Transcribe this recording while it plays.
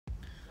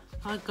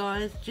Hi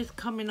guys, just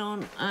coming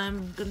on.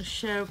 I'm going to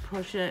share a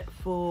project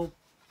for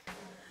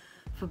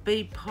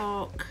Bee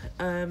Park.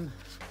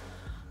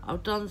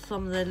 I've done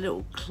some of their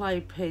little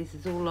clay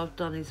pieces. All I've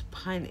done is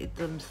painted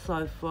them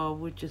so far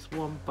with just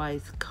one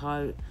base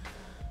coat.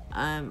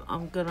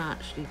 I'm going to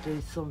actually do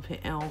something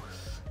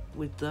else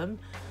with them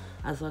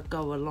as I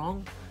go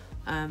along.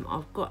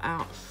 I've got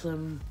out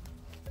some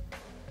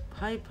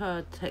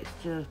paper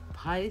texture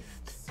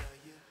paste.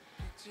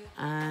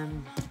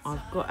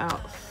 I've got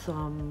out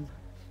some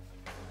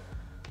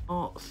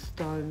art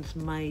stones,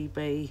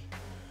 maybe,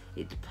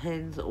 it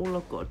depends. All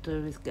I've got to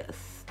do is get a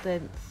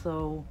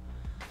stencil.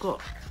 Got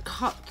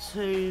cut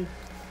 2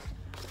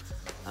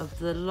 of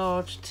the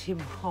large Tim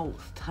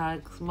Holtz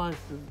tags. Most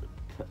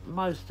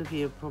of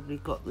you have probably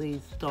got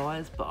these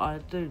dies, but I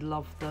do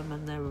love them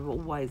and they're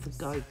always a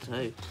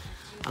go-to.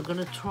 I'm going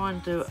to try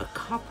and do a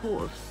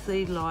couple of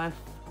sea life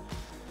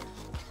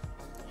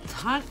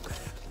tags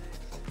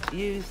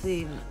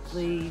using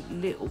the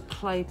little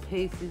clay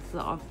pieces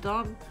that I've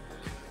done.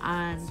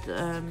 And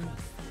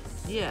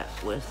yeah,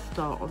 we'll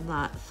start on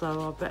that.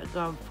 So I better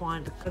go and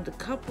find a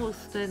couple of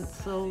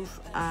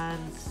stencils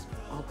and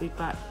I'll be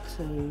back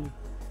to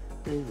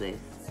do this.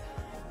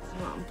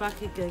 Right, I'm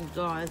back again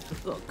guys.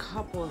 I've got a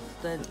couple of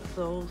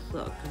stencils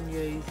that I can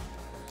use.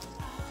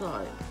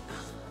 So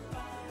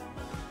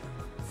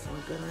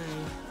I'm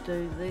gonna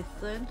do this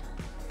then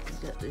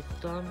and get this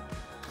done,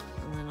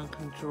 and then I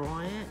can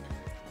dry it.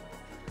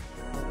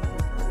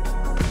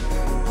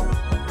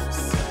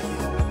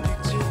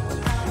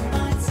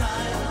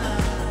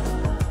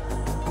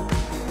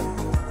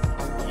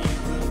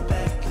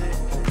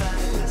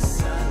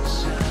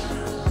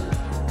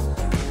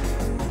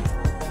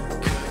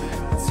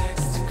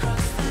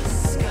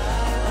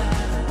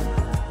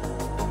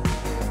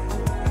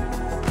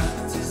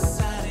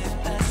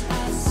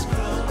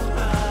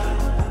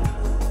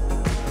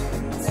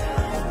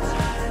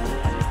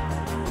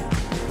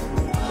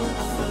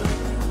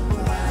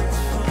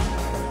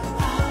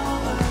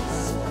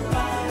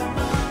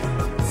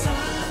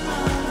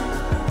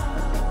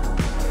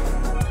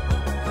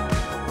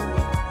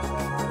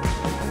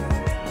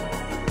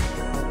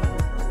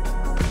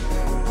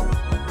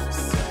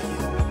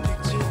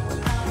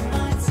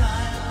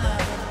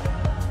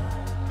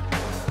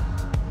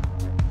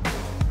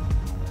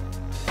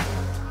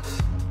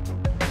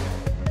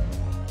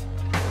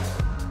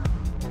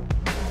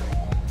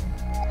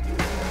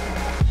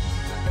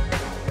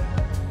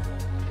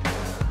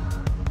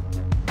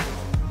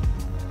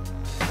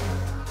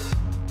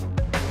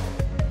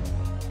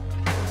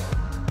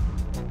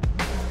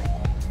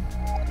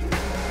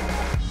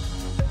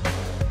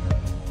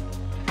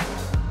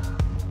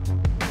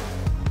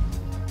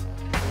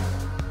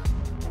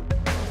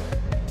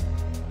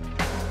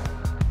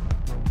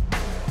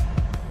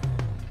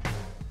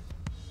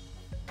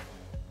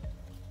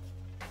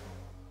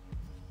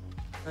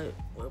 So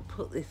we'll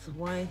put this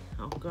away.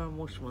 I'll go and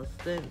wash my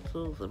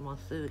stencils and my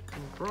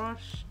silicone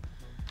brush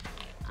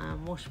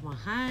and wash my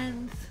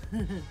hands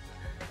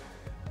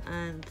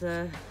and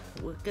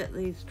we'll get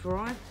these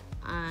dry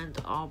and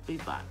I'll be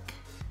back.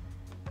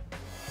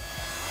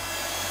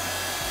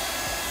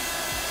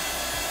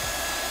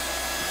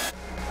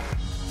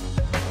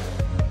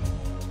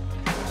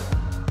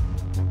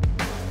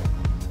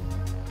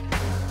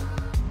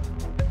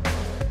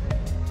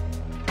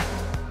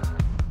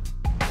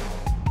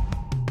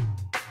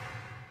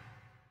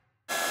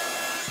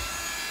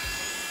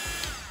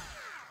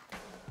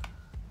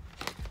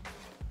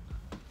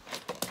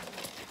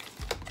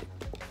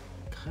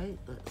 Okay,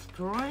 that's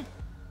dry.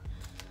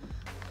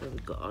 So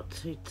we've got our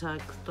 2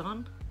 tags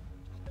done,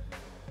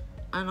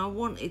 and I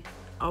wanted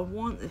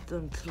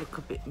them to look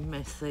a bit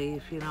messy,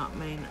 if you know what I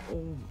mean.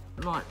 All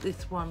like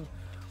this one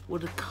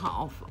would have cut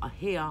off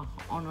here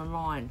on a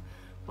line,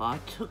 but I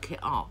took it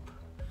up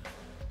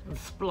and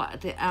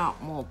splattered it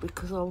out more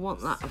because I want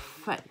that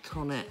effect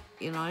on it,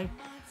 you know.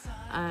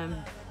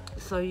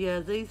 So yeah,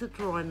 these are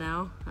dry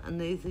now,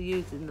 and these are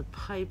using the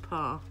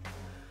paper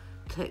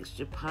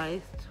texture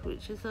paste,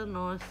 which is a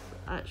nice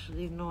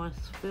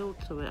feel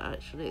to it.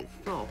 Actually, it's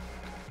soft,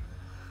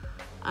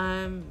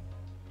 and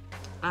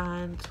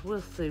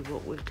we'll see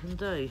what we can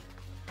do.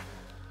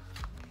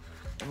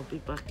 I'll be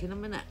back in a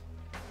minute.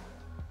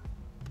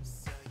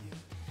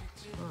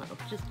 Right,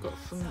 I've just got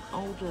some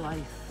old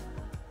lace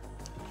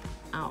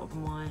out of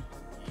my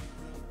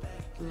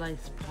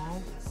lace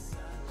pile.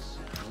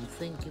 I'm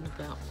thinking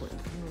about putting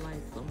some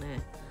lace on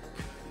there,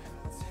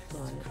 so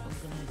I'm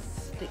going to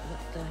stick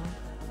that down.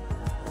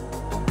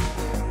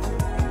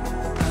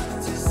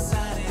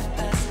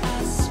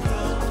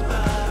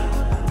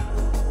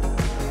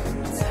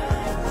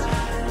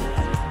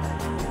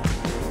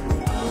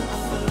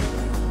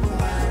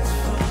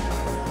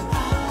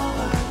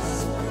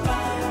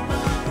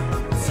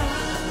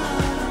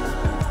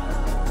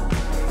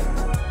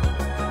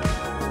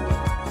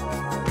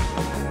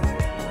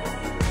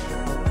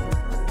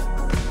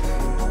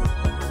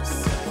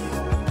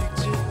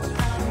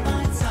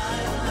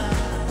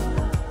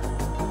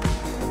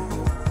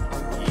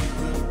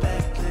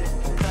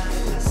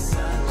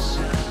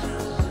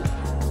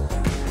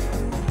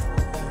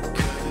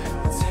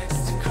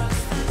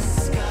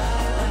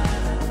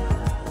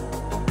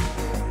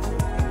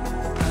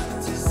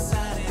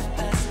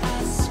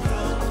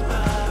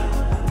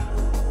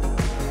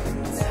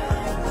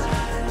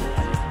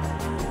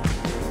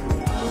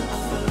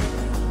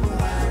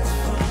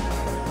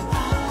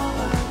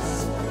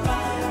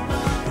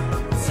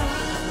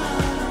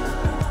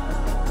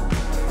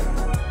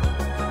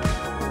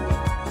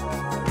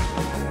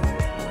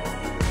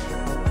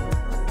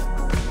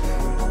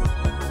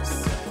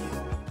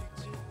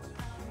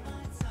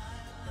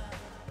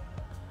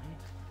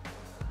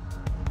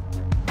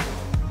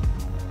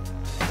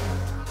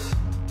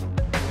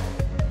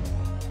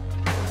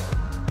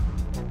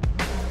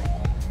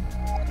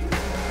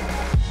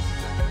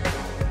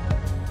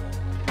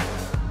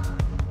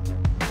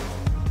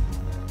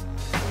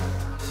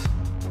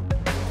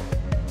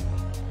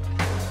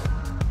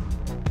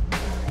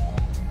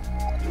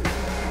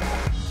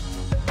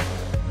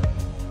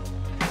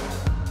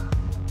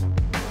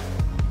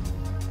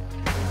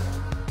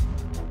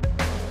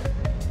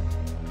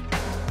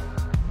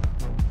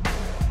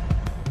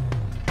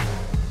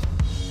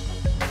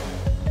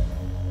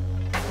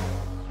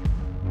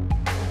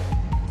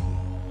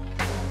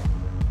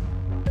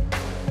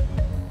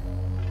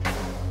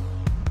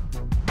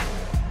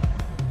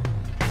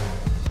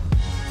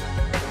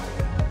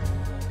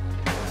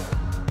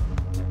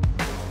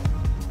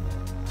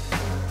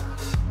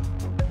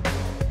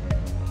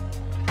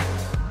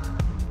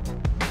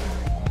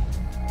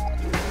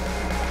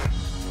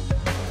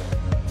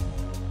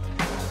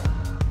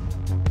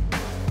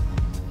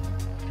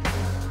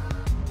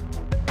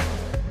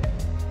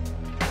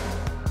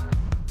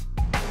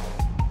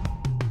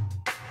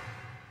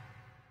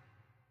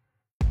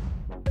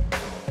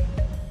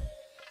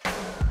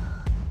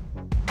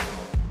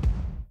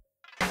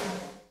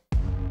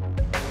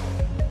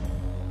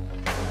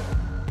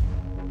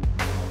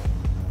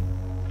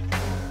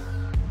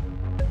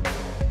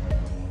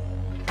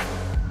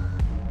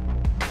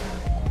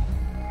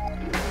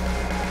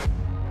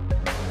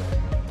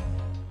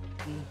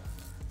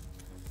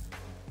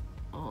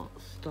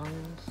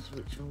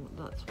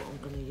 that's what I'm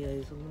going to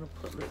use. I'm going to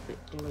put a little bit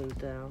of glue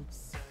down.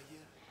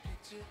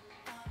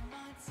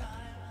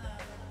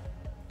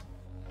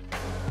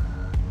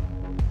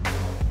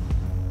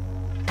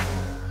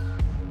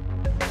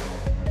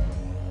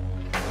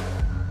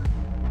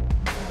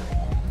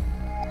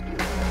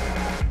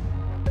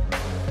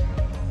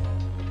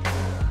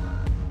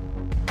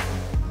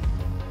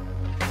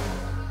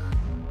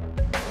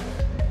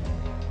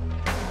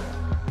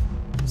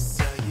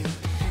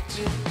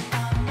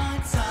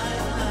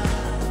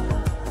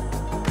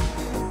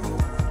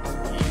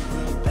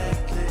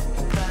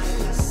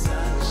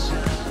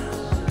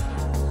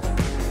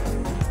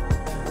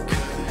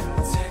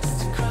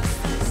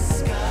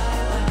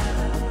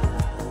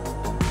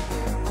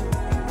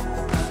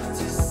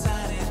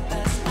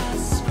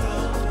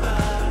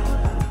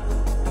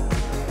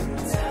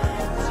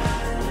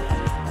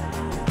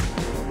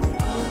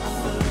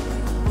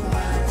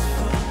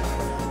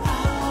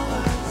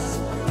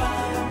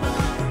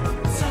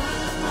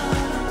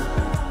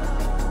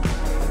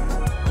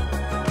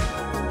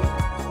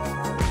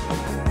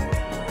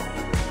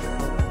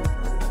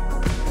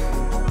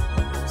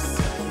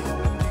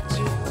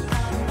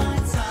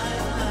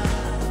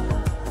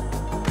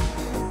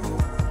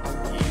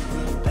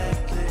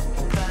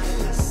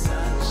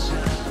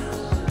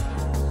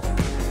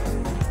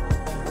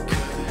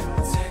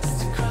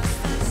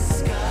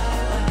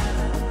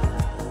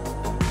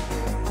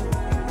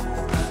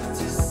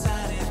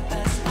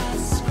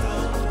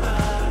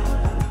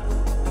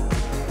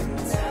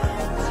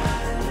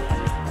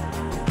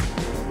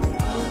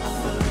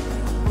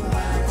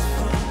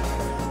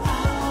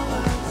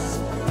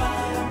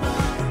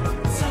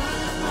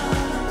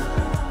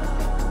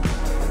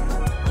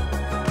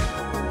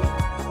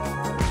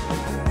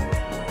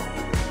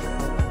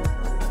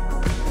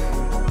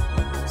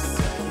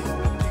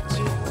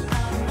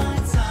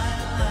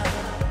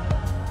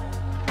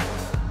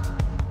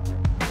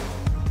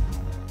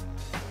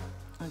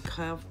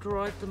 Okay, I've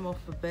dried them off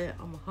a bit.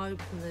 I'm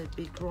hoping they'd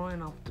be dry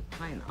enough to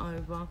paint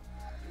over.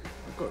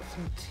 I've got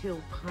some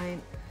teal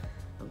paint.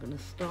 I'm going to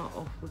start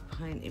off with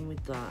painting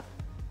with that.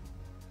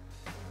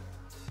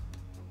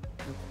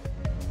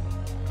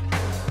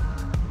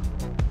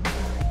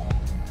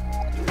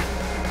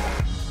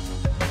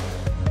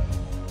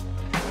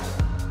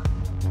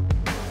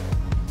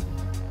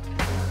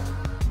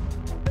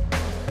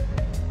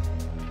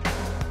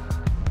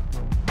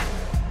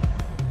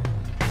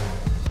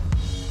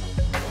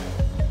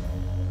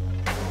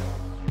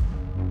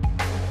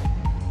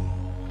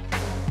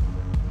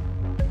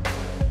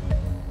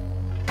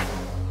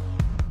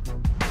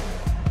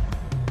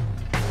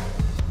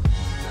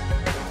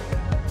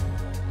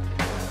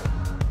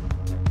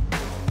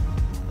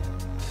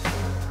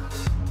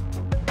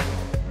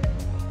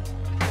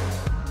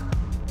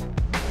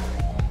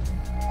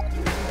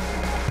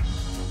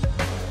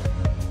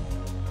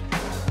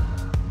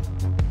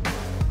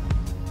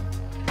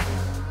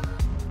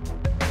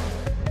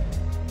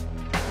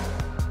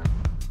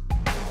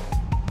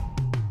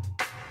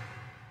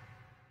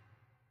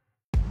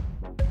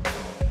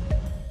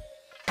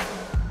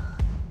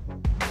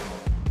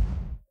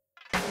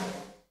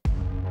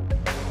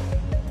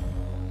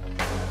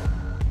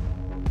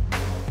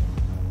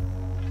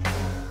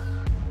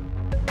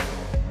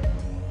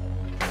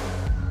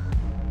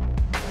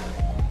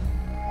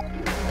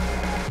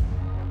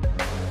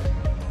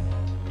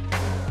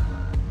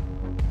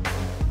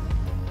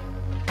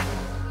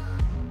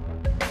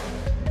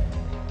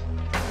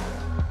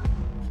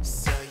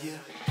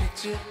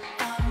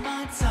 On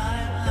my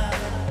timeline.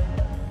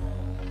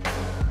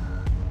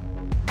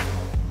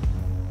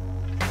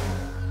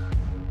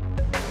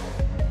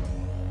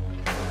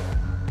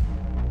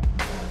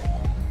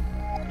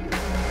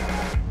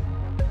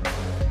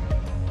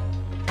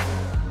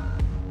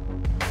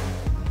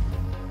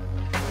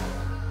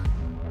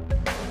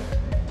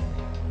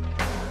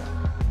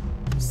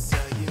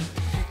 Saw your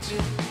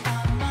picture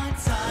on my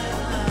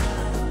timeline.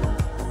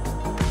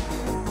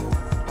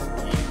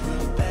 You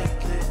were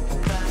backlit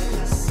by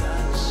the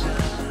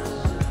sunshine.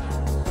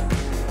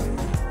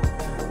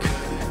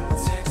 Couldn't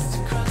text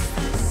across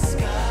the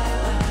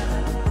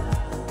skyline.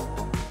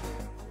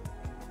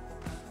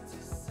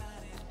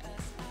 Decided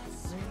as I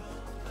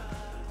scrolled by.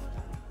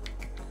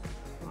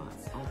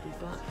 Right, I'll be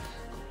back.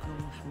 I'll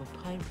go wash my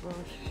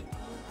paintbrush.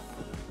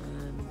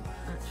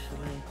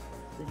 Actually,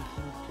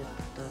 thinking of just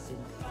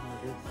dabbing some of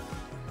this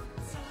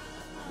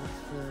with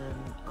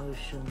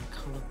ocean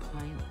colour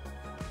paint.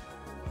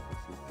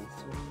 This is this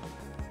one.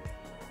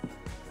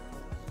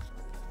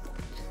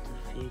 Just a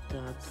few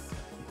dabs.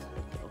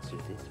 Take it off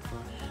with this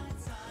brush.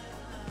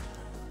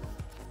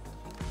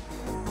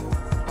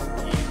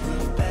 You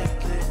were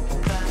backlit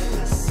by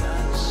the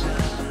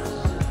sunshine.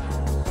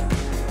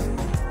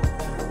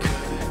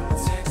 Couldn't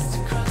text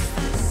across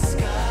the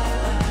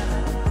skyline.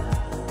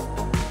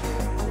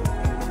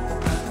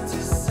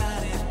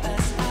 Decided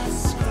as I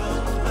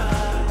scrolled by.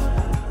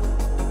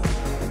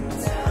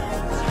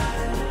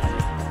 Timeline.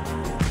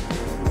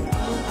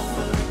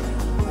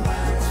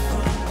 Overwhelmed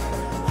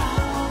for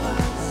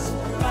hours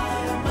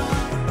by my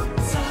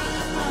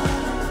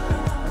timeline.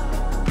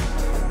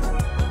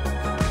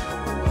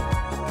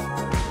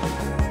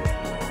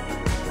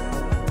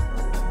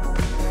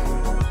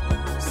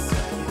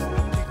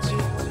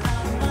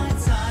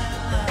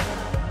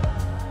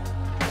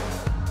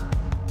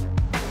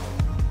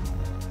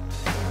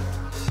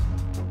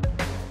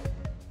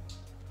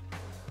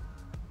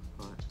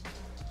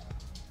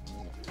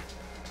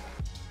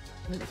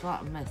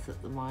 like a mess at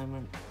the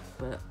moment,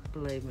 but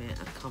believe me,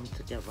 it'll come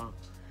together.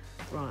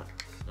 Right,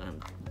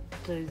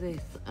 do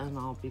this and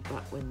I'll be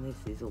back when this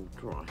is all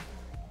dry.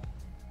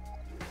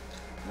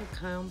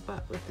 Okay, I'm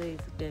back with these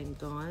again,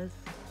 guys.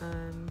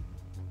 I'm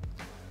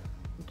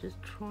just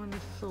trying to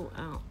sort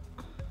out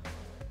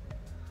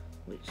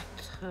which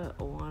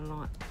turtle I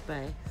like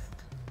best,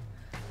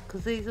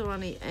 because these are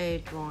only air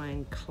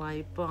drying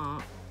clay,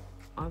 but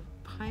I've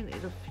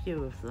painted a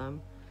few of them,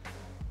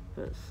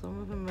 but some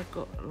of them have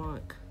got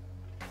like,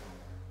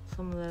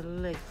 some of their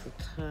legs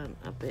are turned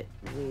a bit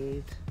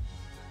weird.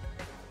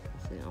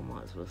 I think I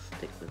might as well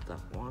stick with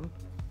that one.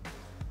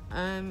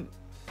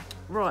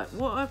 Right,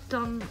 what I've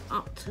done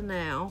up to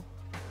now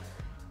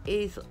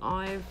is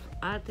I've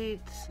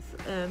added,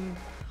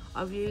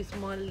 I've used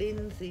my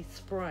Lindsay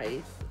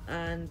sprays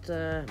and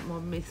my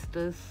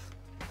misters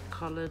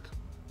coloured,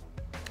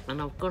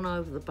 and I've gone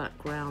over the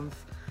backgrounds,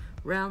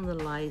 round the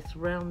lace,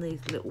 round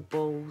these little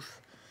balls,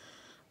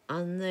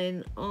 and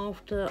then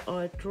after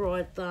I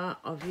dried that,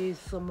 I've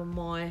used some of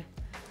my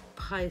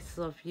pastes.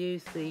 I've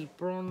used the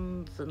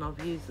bronze and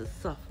I've used the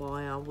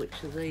sapphire,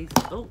 which are these,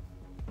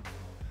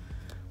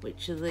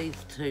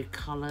 these two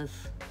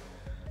colours.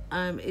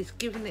 It's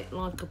given it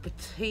like a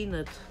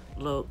patinaed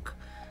look.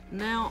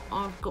 Now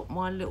I've got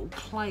my little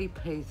clay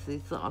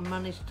pieces that I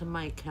managed to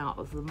make out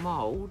of the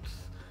moulds,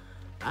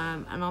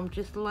 and I'm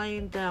just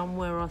laying down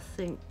where I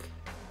think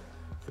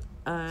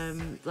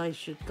they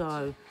should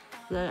go.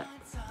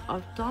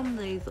 I've done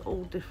these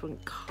all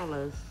different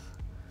colours.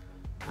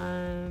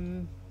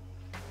 I'm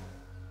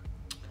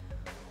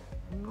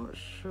not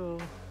sure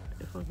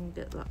if I can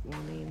get that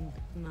one in.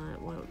 No,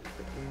 it won't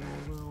fit in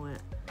there, will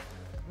it?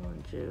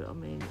 Mind you, I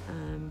mean,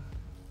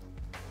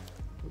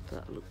 would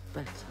that look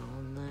better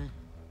on there?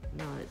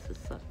 No, it's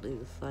exactly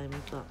the same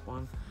as that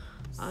one.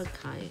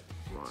 Okay,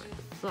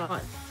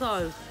 right,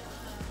 so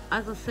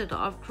as I said,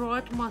 I've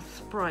dried my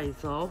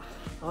sprays off.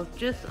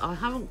 I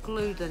haven't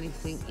glued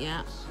anything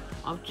yet.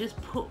 I've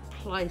just put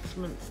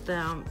placements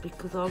down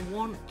because I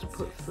want to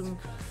put some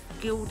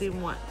gilding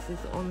waxes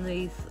on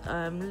these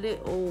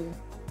little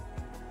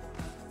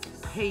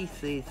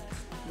pieces.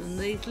 And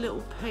these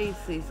little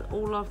pieces,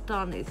 all I've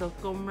done is I've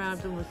gone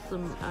round them with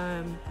some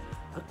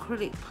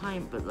acrylic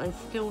paint, but they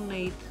still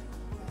need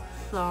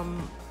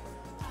some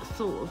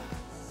sort of,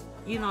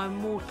 you know,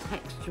 more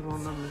texture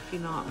on them, if you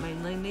know what I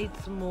mean. They need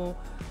some more,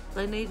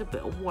 they need a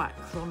bit of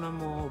wax on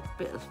them, or a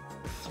bit of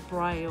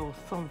spray or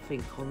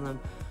something on them.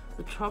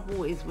 The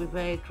trouble is with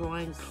air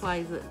drying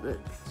clay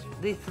that's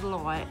this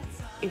light,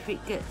 if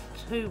it gets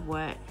too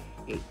wet,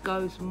 it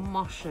goes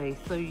mushy,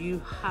 so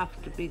you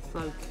have to be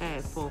so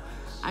careful.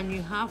 And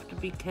you have to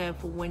be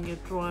careful when you're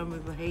drying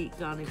with a heat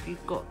gun if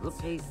you've got the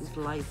pieces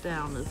laid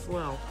down as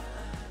well.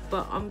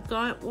 But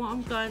what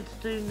I'm going to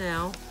do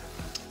now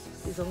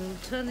is I'm going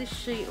to turn this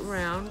sheet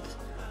around.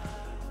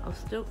 I've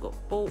still got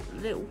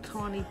little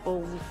tiny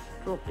balls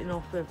dropping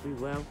off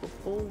everywhere. I've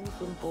got balls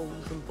and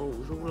balls and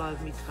balls all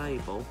over my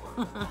table.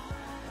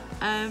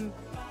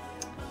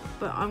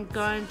 But I'm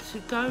going to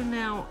go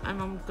now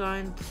and I'm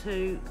going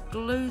to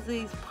glue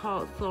these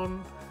parts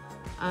on,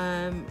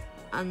 and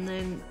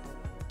then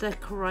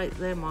decorate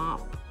them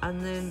up,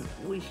 and then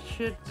we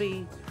should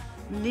be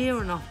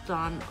near enough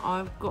done.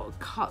 I've got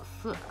to cut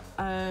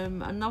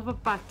another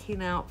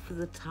backing out for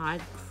the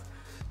tags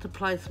to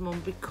place them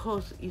on,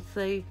 because you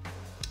see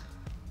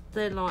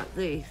they're like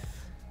this.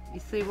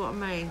 You see what I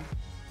mean?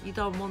 You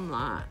don't want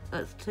that,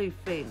 that's too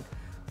thin.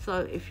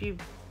 So if you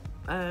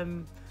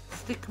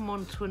stick them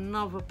onto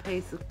another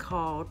piece of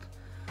card,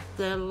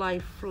 they'll lay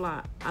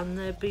flat and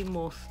they'll be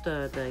more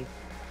sturdy,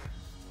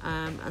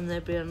 and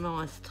there'll be a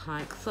nice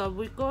tag. So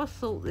we've got to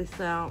sort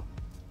this out.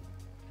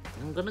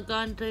 I'm gonna go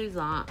and do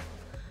that,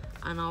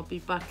 and I'll be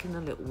back in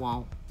a little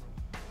while.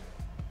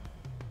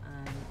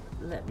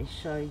 Let me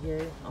show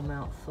you, I'm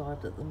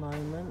outside at the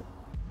moment.